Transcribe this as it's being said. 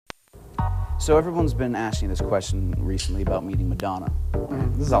So everyone's been asking this question recently about meeting Madonna.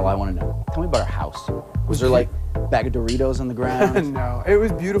 This is all I want to know. Tell me about her house. Was there like a bag of Doritos on the ground? No, it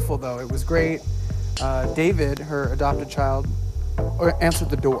was beautiful though. It was great. David, her adopted child, answered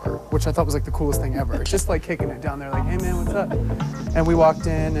the door, which I thought was like the coolest thing ever. Just like kicking it down there, like, hey man, what's up? And we walked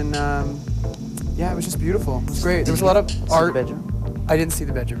in, and yeah, it was just beautiful. It was great. There was a lot of art. The bedroom? I didn't see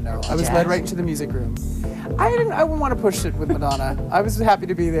the bedroom. No, I was led right into the music room. I wouldn't want to push it with Madonna. I was happy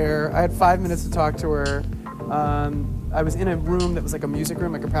to be there. I had 5 minutes to talk to her. I was in a room that was like a music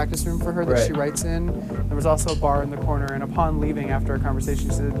room, like a practice room for her that she writes in. There was also a bar in the corner, and upon leaving after our conversation,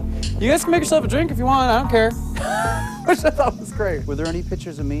 she said, "You guys can make yourself a drink if you want, I don't care." Which I thought was great. Were there any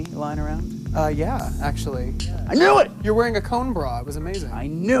pictures of me lying around? Yeah, actually. I knew it! You're wearing a cone bra, it was amazing. I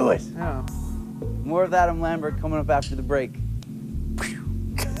knew it! Yeah. More of Adam Lambert coming up after the break.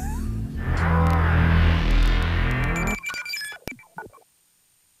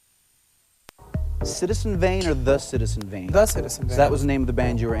 Citizen Vane or The Citizen Vane? The Citizen Vane. So that was the name of the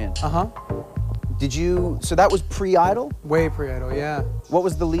band you were in? Uh-huh. Did you, so that was pre-Idol? Way pre-Idol, yeah. What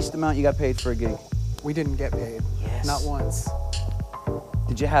was the least amount you got paid for a gig? We didn't get paid. Yes. Not once.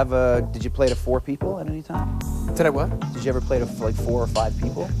 Did you play to 4 people at any time? Did I what? Did you ever play to like 4 or 5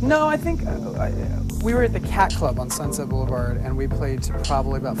 people? No, I think we were at the Cat Club on Sunset Boulevard, and we played to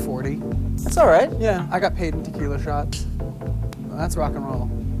probably about 40. That's all right. Yeah, I got paid in tequila shots. Well, that's rock and roll.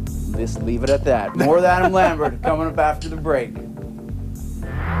 Just leave it at that. More of Adam Lambert coming up after the break.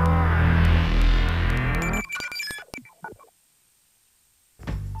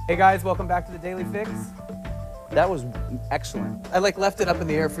 Hey guys, welcome back to the Daily Fix. That was excellent. I like left it up in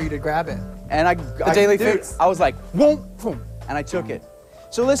the air for you to grab it. And The Daily Fix. I was like, boom, boom, and I took it.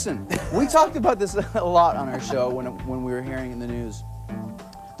 So listen, we talked about this a lot on our show when we were hearing in the news.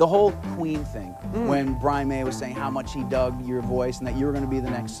 The whole Queen thing, when Brian May was saying how much he dug your voice and that you were going to be the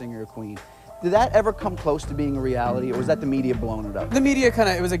next singer of Queen. Did that ever come close to being a reality, or was that the media blowing it up? The media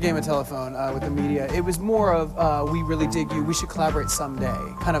it was a game of telephone with the media. It was more of, we really dig you, we should collaborate someday.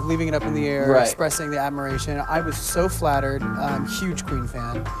 Kind of leaving it up in the air, expressing the admiration. I was so flattered, huge Queen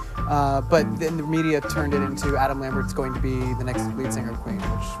fan. But then the media turned it into Adam Lambert's going to be the next lead singer of Queen,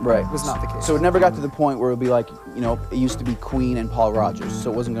 which was not the case. So it never got to the point where it would be like, you know, it used to be Queen and Paul Rodgers.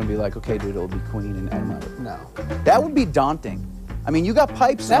 So it wasn't going to be like, okay, dude, it'll be Queen and Adam Lambert. No. That would be daunting. I mean, you got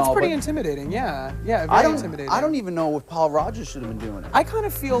pipes and all, That's pretty intimidating, yeah. Yeah, very intimidating. I don't even know if Paul Rodgers should have been doing it. I kind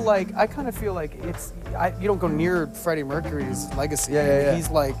of feel like it's, you don't go near Freddie Mercury's legacy. Yeah.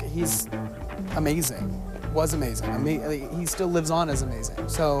 He's amazing. Was amazing. I mean, he still lives on as amazing.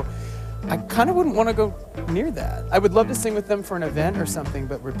 So I kind of wouldn't want to go near that. I would love to sing with them for an event or something,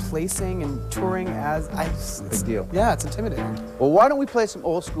 but replacing and touring as big deal. Yeah, it's intimidating. Well, why don't we play some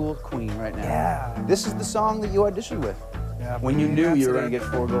old school Queen right now? Yeah. This is the song that you auditioned with. Yeah, when you knew you were going to get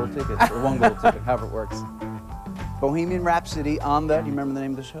 4 gold tickets, or 1 gold ticket, however it works. Bohemian Rhapsody on the, do you remember the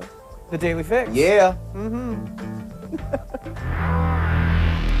name of the show? The Daily Fix. Yeah.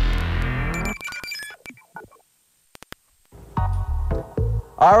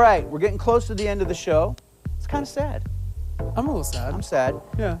 All right, we're getting close to the end of the show. It's kind of sad. I'm a little sad. I'm sad.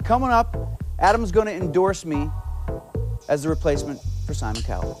 Yeah. Coming up, Adam's going to endorse me as the replacement for Simon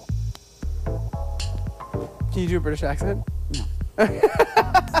Cowell. Can you do a British accent? No.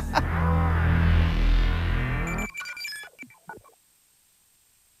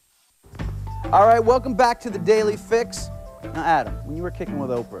 All right, welcome back to the Daily Fix. Now, Adam, when you were kicking with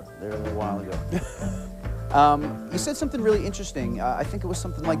Oprah there a little while ago, you said something really interesting. I think it was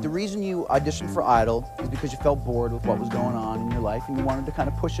something like the reason you auditioned for Idol is because you felt bored with what was going on in your life and you wanted to kind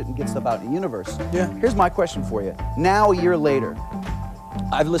of push it and get stuff out in the universe. Yeah. Here's my question for you. Now, a year later,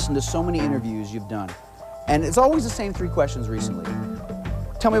 I've listened to so many interviews you've done, and it's always the same 3 questions recently.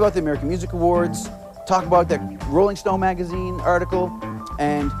 Tell me about the American Music Awards, talk about that Rolling Stone magazine article,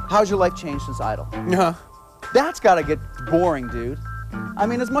 and how's your life changed since Idol? Yeah. That's gotta get boring, dude. I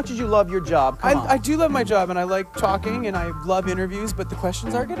mean, as much as you love your job, come on. I do love my job, and I like talking, and I love interviews, but the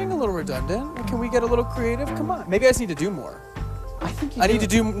questions are getting a little redundant. Can we get a little creative? Come on. Maybe I just need to do more. I think you I need to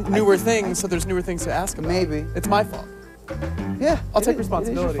do newer things, so there's newer things to ask about. Maybe. It's my fault. Yeah. I'll take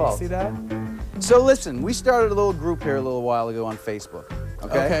responsibility. It is your fault. See that? So listen, we started a little group here a little while ago on Facebook,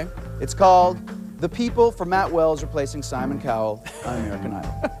 okay? Okay. It's called The People for Matt Wells Replacing Simon Cowell on American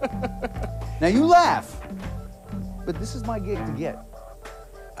Idol. Now you laugh, but this is my gig to get.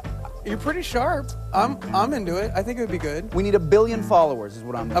 You're pretty sharp. I'm into it. I think it would be good. We need 1 billion followers is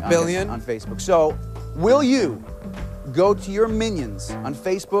what I'm billion? on Facebook. So will you go to your minions on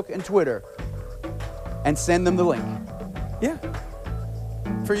Facebook and Twitter and send them the link? Yeah.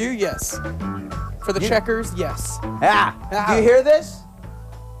 For you, yes. For the checkers, yes. Do you hear this?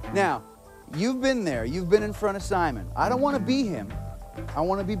 Now, You've been there. You've been in front of Simon. I don't want to be him. I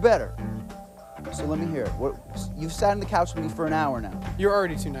want to be better. So let me hear it. You've sat on the couch with me for an hour now. You're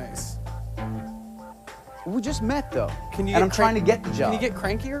already too nice. We just met, though. And I'm trying to get the job. Can you get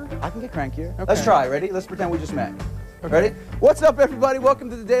crankier? I can get crankier. Okay. Let's try. Ready? Let's pretend we just met. Okay. Ready? What's up, everybody? Welcome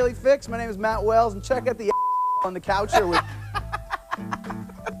to the Daily Fix. My name is Matt Wells, and check out the on the couch here with.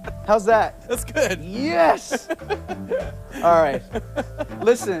 How's that? That's good. Yes. All right.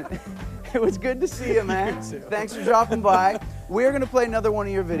 Listen, it was good to see you, man. You too. Thanks for dropping by. We're gonna play another one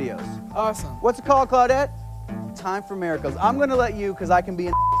of your videos. Awesome. What's it called, Claudette? Time for Miracles. I'm gonna let you, because I can be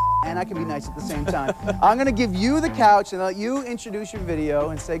an and I can be nice at the same time. I'm gonna give you the couch and let you introduce your video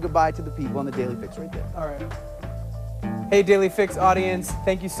and say goodbye to the people on the Daily Fix right there. All right. Hey, Daily Fix audience,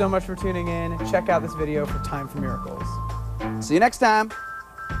 thank you so much for tuning in. Check out this video for Time for Miracles. See you next time.